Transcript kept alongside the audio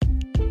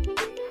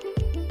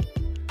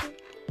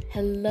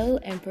Hello,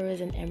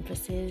 emperors and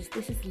empresses.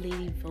 This is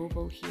Lady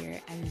Vovo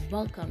here, and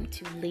welcome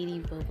to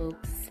Lady Vovo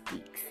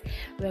Speaks,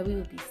 where we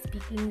will be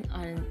speaking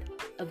on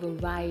a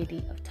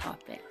variety of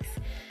topics.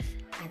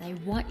 And I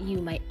want you,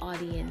 my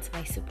audience,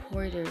 my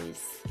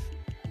supporters,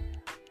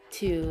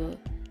 to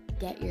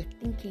get your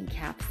thinking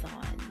caps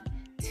on,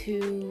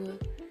 to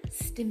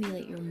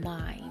stimulate your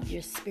mind,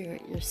 your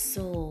spirit, your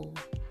soul,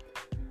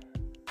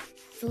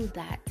 so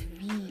that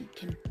we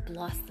can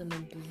blossom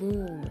and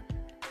bloom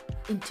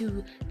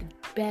into the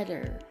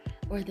better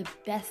or the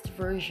best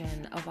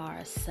version of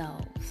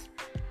ourselves.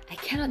 I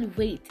cannot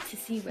wait to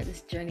see where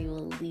this journey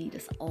will lead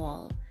us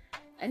all.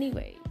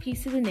 Anyway,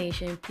 peace to the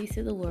nation, peace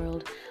to the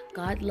world.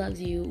 God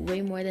loves you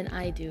way more than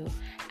I do,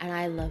 and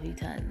I love you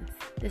tons.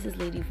 This is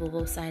Lady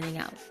Vovo signing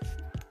out.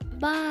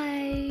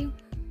 Bye!